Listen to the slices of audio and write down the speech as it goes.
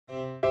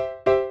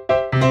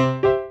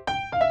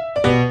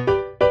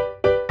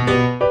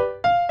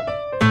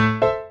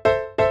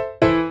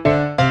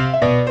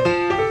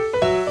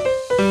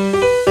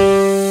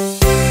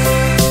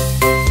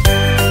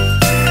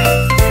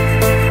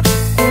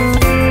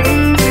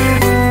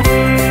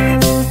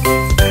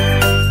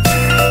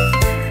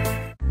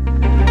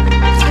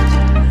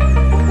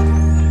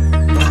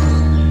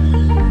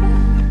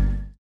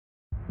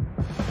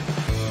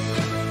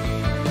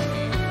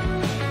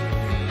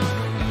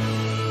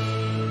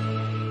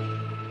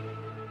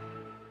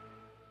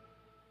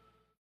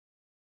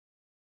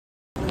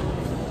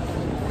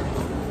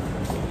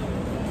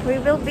We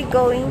will be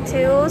going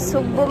to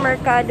Sugbo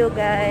Mercado,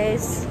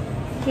 guys,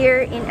 here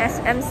in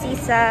SM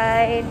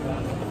Seaside.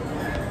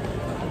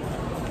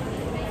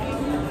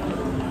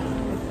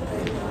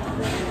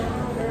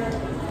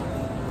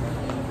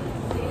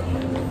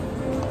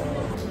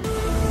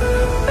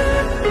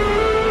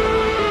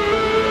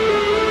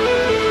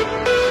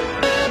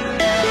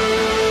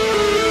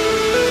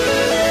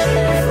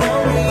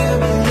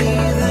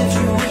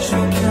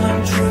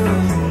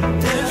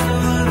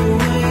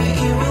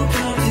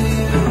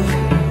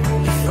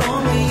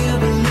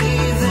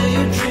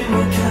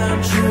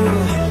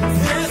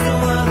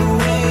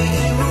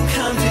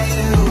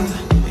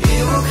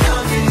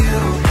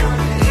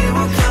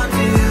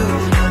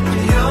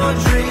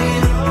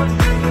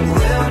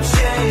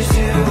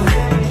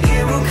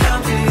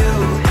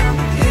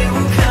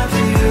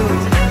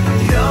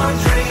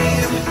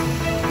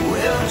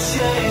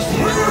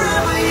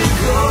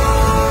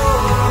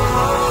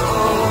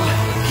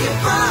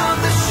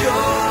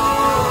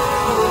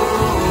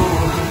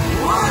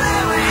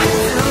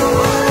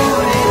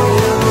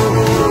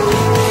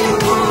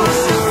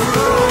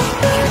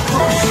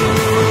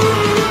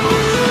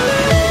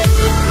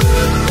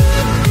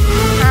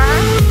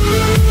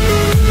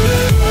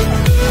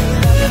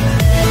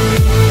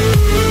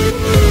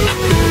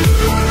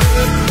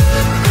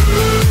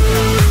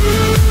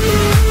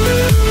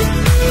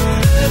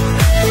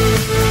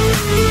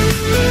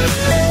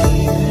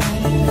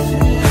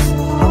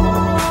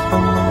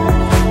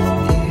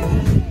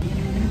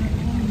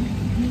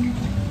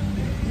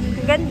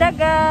 Ganda,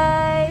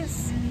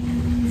 guys.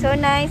 So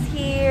nice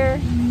here.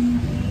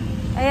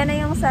 Ayan na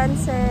yung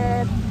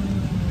sunset.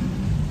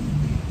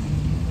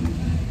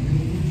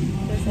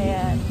 Tapos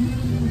ayan.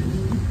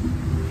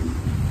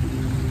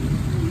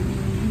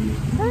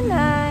 So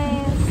nice.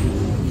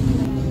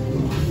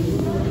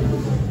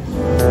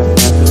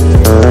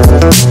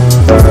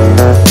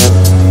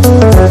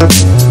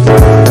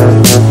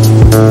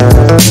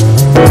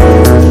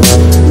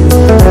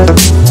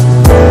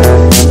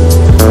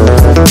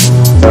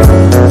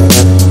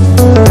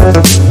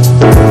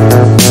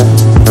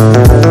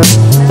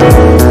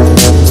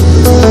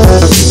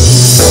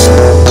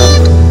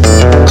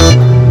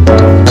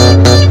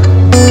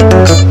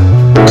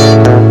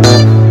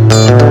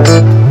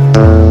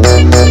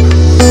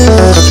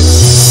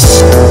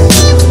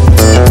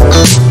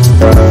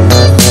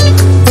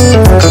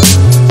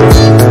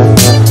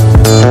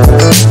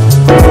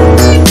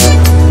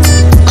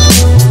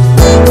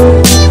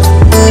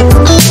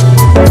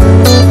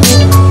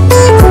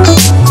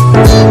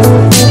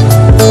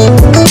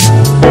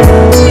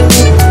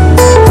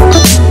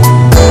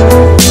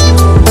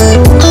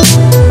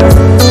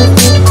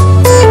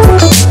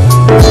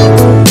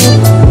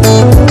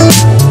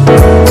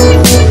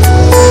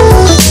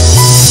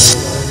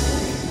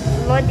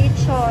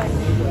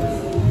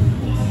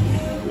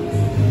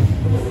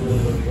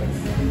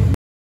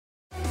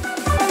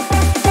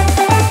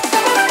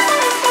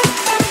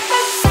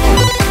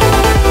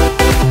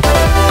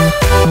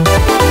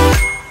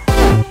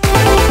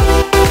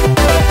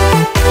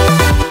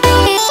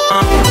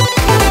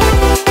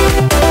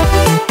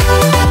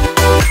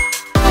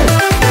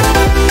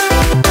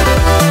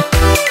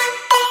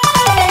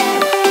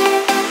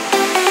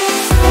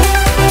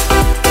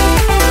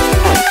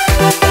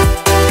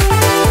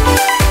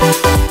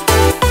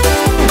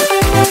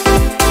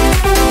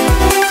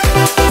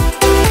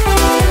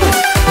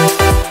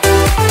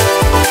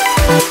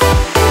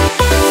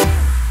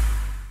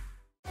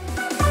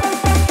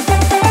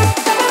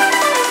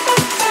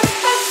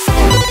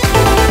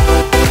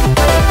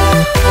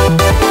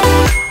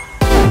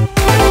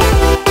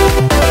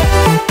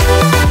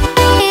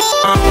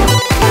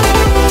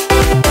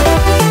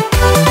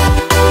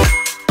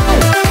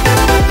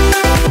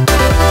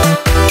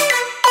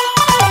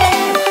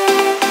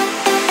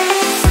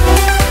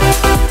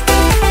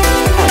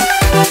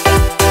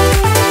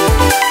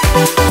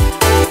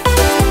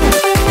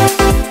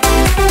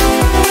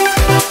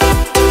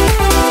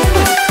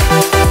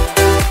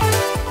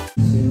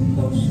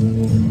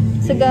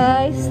 So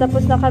guys,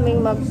 tapos na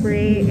kaming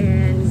mag-pray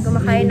and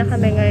kumakain na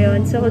kami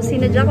ngayon. So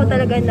sinadya ko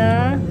talaga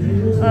na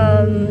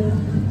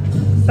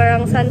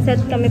parang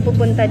sunset kami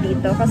pupunta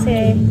dito.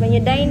 Kasi when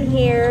you dine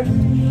here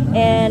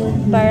and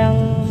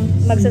parang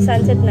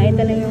magsa-sunset na,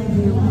 ito na yung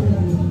view.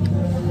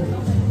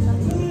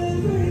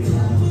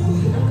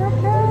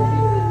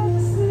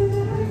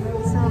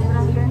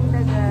 Sobrang ganda,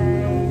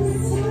 guys.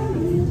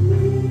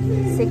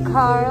 Si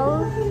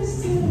Carl,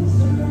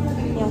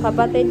 yung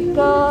kapatid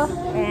ko,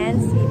 and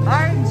si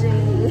RJ.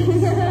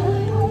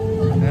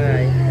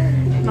 Hi.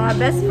 Mga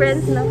best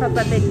friends ng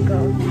kapatid ko.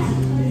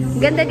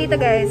 Ganda dito,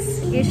 guys.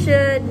 You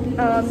should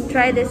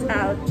try this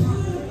out.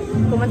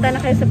 Pumunta na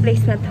kayo sa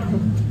place na to.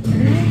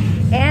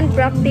 And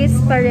practice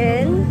pa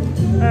rin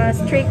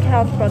strict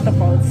health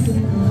protocols.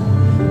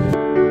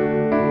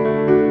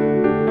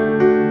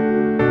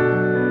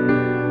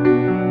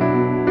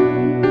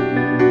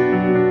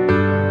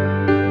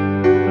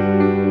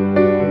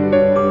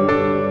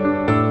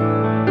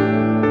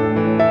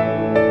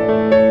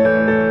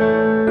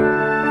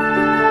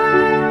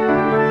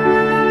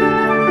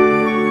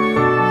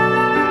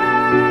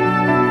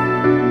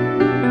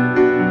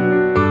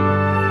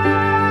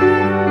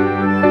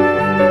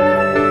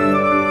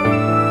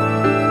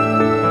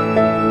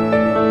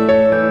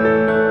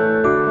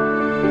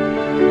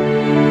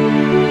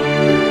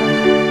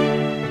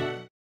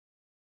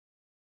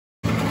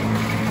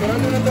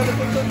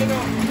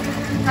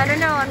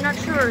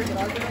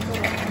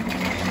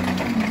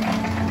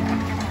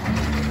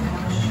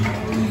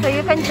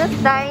 can just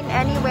dine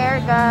anywhere,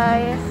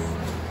 guys.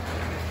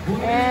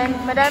 And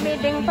madami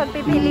ding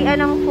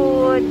pagpipilian ng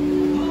food.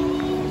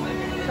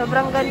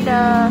 Sobrang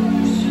ganda.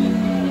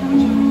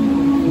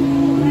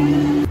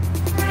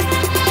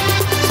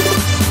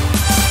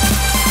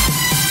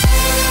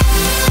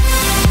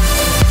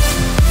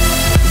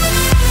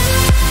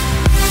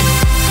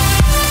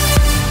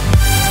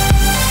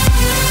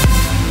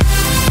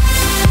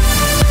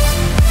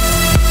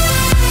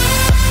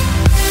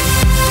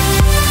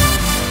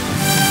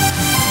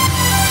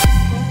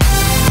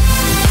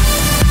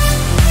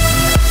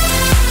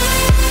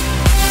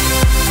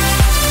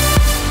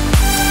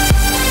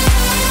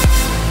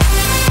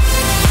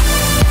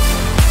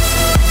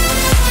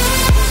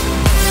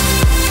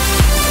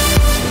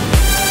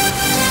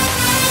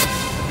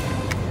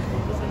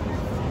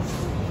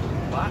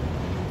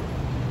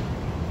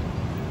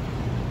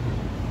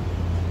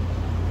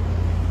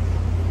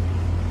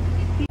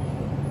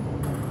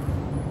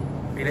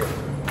 Pili.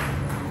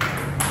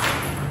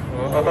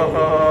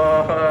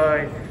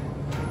 Oy.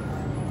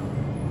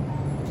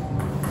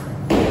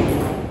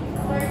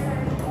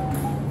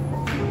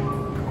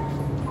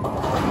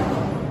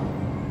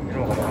 Ini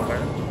mau ngomong apa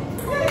ya?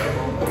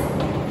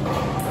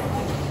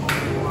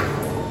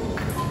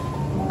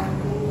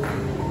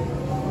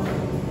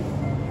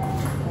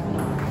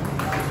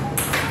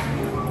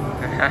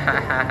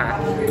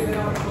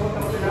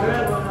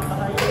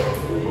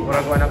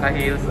 Kurang gua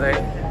naka-heels eh.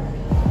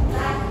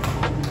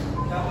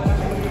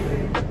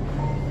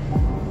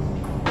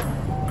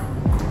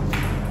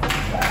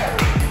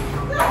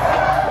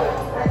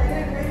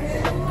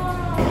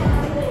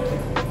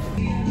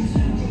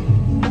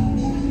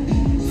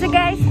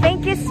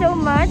 Thank you so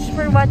much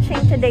for watching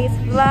today's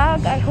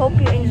vlog. I hope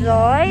you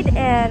enjoyed,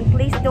 and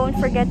please don't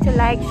forget to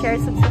like, share,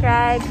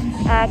 subscribe,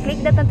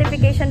 click the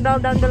notification bell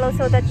down below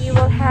so that you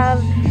will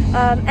have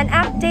an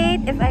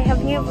update if I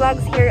have new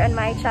vlogs here on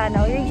my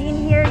channel.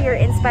 Regine here, your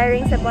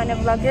inspiring Cebuana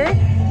vlogger.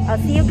 I'll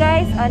see you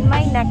guys on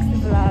my next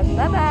vlog.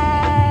 Bye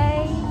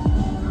bye.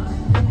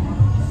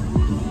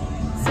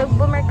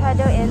 Sugbo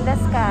Mercado in the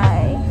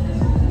sky.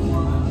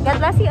 God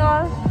bless you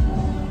all.